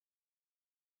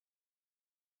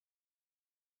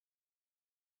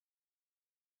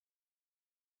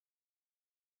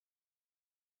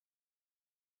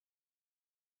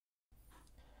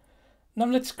Now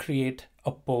let's create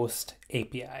a post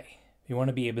API. We want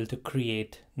to be able to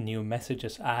create new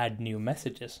messages, add new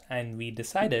messages, and we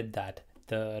decided that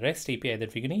the REST API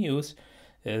that we're going to use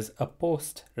is a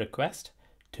post request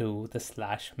to the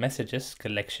 /messages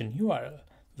collection URL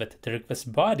with the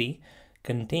request body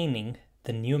containing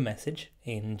the new message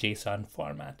in JSON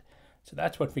format. So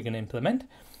that's what we're going to implement.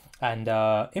 And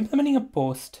implementing a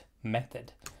post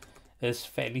method is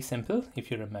fairly simple.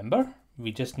 If you remember,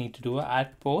 we just need to do an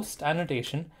add post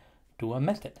annotation to a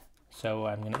method. So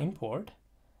I'm going to import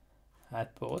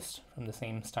add post from the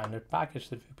same standard package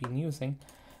that we've been using.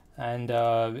 And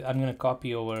I'm going to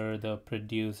copy over the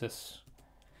produces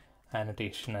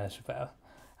annotation as well.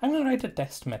 I'm going to write a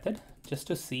test method just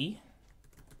to see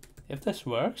if this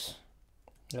works.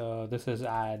 This is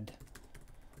add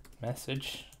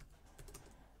message,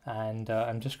 and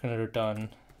I'm just going to return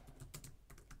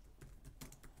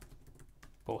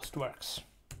post works.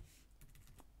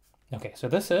 Okay, so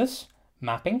this is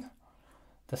mapping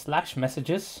the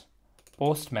 /messages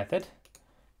post method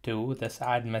to this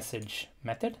add message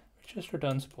method, which just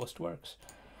returns post works.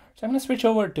 So I'm going to switch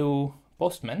over to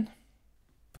Postman,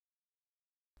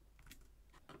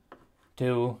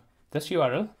 to this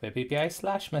URL, web API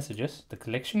 /messages, the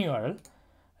collection URL.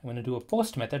 I'm going to do a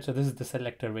post method. So this is the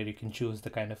selector where you can choose the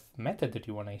kind of method that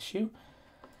you want to issue.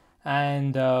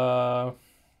 And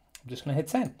I'm just going to hit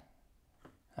send.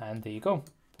 And there you go.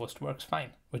 Post works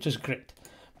fine, which is great.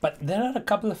 But there are a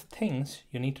couple of things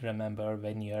you need to remember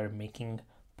when you're making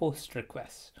post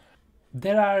requests.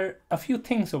 There are a few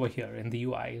things over here in the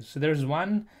UI. So there's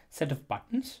one set of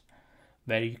buttons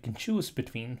where you can choose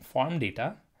between form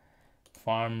data,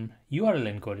 form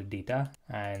URL encoded data,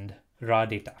 and raw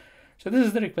data. So this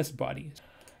is the request body.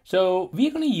 So we're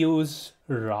going to use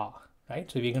raw, right?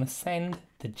 So we're going to send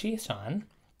the JSON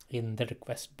in the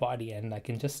request body, and I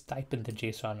can just type in the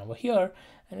JSON over here,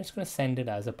 and it's going to send it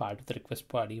as a part of the request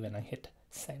body when I hit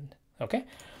send. Okay.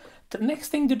 The next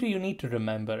thing that you need to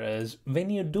remember is when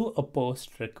you do a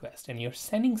post request and you're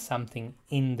sending something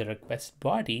in the request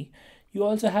body, you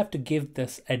also have to give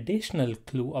this additional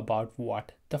clue about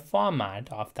what the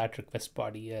format of that request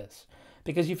body is.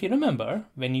 Because if you remember,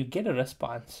 when you get a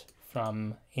response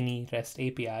from any REST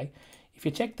API, if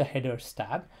you check the headers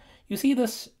tab, you see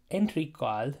this entry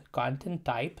called content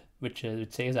type, which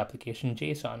says application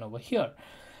JSON over here.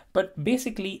 But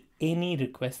basically any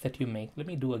request that you make, let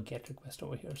me do a get request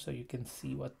over here so you can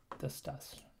see what this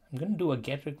does. I'm going to do a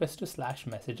get request to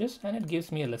 /messages, and it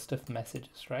gives me a list of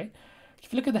messages, right? So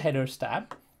if you look at the headers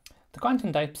tab, the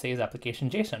content type says application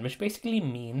JSON, which basically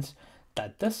means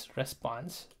that this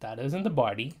response that is in the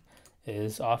body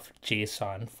is of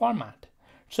JSON format.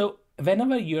 So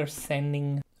whenever you're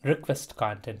sending request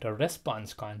content or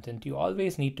response content, you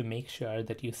always need to make sure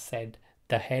that you set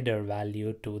the header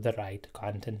value to the right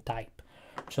content type.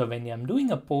 So when I'm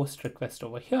doing a post request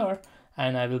over here,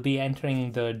 and I will be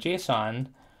entering the JSON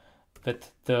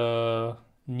with the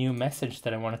new message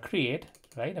that I want to create,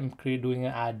 right? I'm doing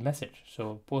an add message.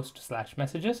 So post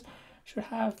 /messages should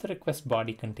have the request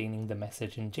body containing the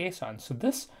message in JSON. So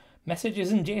this message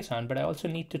is in JSON, but I also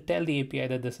need to tell the API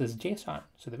that this is JSON.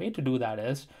 So the way to do that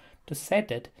is to set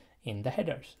it in the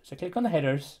headers. So click on the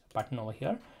headers button over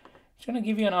here. It's going to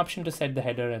give you an option to set the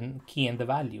header and key and the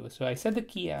value. So I set the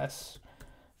key as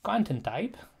content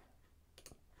type,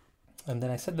 and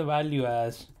then I set the value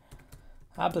as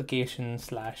application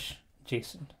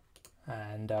 /JSON,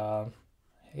 and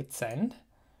hit send.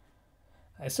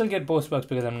 I still get postworks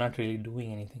because I'm not really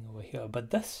doing anything over here, but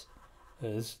this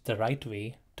is the right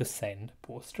way to send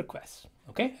post requests.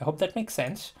 Okay, I hope that makes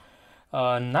sense.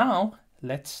 Now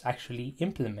let's actually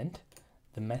implement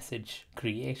the message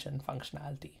creation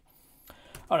functionality.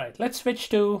 All right, let's switch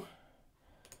to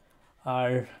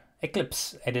our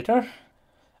Eclipse editor.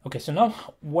 Okay, so now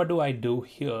what do I do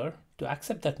here to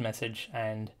accept that message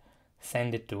and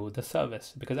send it to the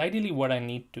service? Because ideally what I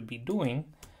need to be doing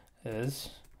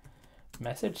is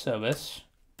message service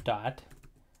dot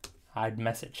add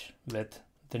message with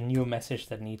the new message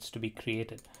that needs to be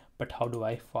created. But how do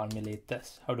I formulate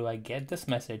this? How do I get this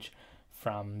message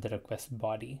from the request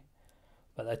body?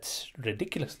 Well, that's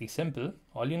ridiculously simple.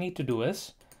 All you need to do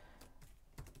is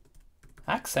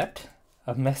accept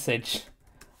a message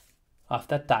of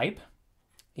that type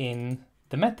in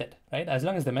the method, right? As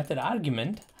long as the method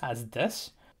argument has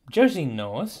this, Jersey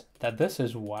knows that this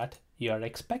is what you're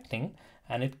expecting,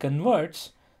 and it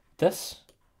converts this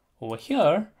over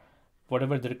here,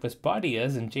 whatever the request body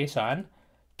is in JSON,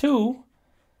 to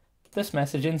this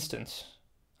message instance.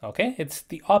 Okay, it's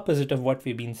the opposite of what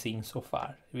we've been seeing so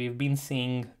far. We've been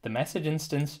seeing the message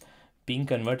instance being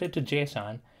converted to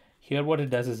JSON. Here what it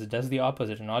does is it does the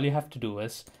opposite, and all you have to do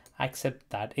is accept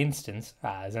that instance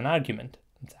as an argument.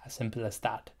 It's as simple as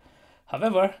that.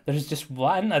 However, there's just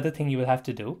one other thing you will have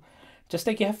to do. Just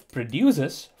like you have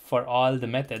producers for all the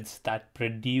methods that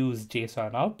produce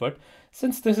JSON output,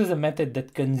 since this is a method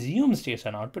that consumes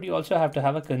JSON output, you also have to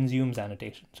have a consumes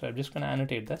annotation. So I'm just going to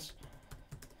annotate this.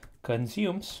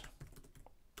 Consumes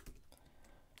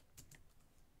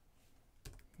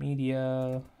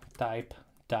media type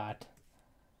dot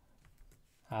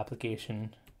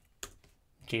application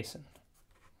JSON.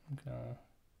 I'm gonna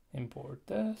import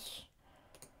this.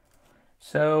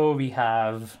 So we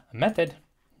have a method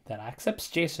that accepts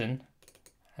JSON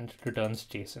and returns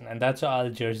JSON, and that's all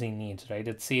Jersey needs, right?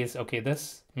 It says, okay,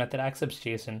 this method accepts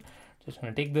JSON. Just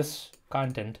gonna take this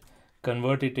content,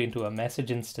 convert it into a message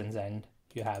instance, and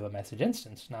you have a message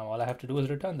instance. Now all I have to do is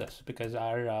return this, because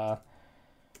our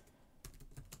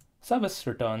service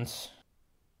returns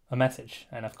a message.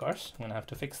 And of course, I'm gonna have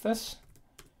to fix this.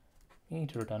 We need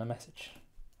to return a message.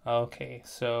 Okay,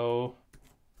 so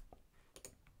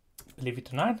believe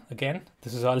it or not, again,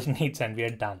 this is all it needs and we are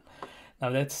done. Now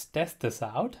let's test this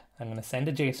out. I'm gonna send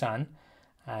a JSON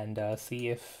and see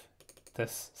if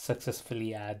this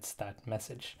successfully adds that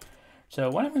message. So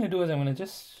what I'm gonna do is I'm gonna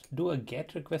just do a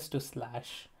get request to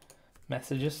slash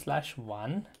messages slash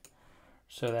one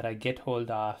so that I get hold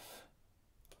of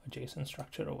a JSON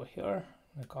structure over here.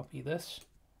 I'm gonna copy this.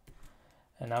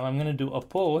 And now I'm gonna do a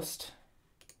post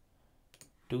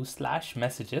to slash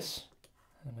messages.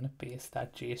 I'm gonna paste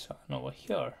that JSON over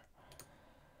here.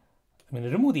 I'm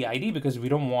gonna remove the ID because we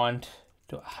don't want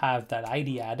to have that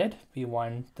ID added. We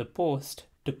want the post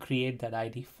to create that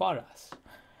ID for us.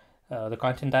 The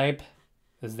content type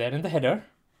is there in the header.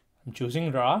 I'm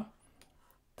choosing raw.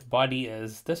 The body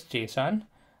is this JSON.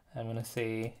 I'm gonna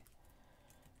say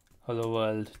hello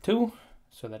world 2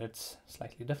 so that it's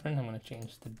slightly different. I'm gonna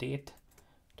change the date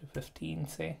to 15,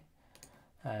 say,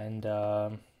 and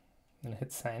I'm gonna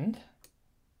hit send.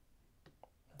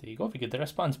 There you go. We get the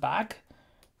response back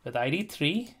with ID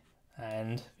 3,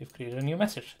 and we've created a new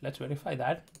message. Let's verify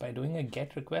that by doing a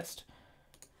get request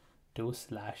to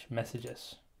slash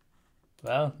messages.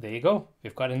 Well, there you go.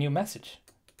 We've got a new message.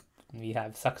 We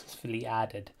have successfully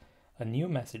added a new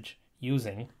message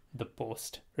using the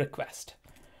post request.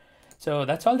 So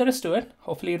that's all there is to it.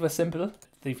 Hopefully it was simple.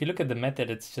 If you look at the method,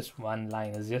 it's just one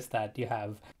line. It's just that you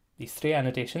have these three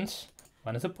annotations.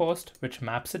 One is a post, which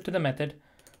maps it to the method.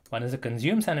 One is a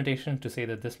consumes annotation to say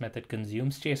that this method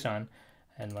consumes JSON.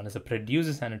 And one is a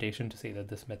produces annotation to say that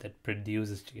this method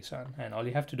produces JSON. And all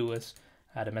you have to do is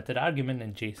add a method argument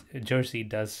and Jersey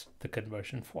does the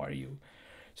conversion for you.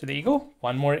 So there you go.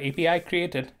 One more API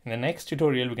created. In the next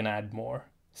tutorial, we're going to add more.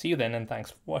 See you then, and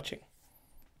thanks for watching.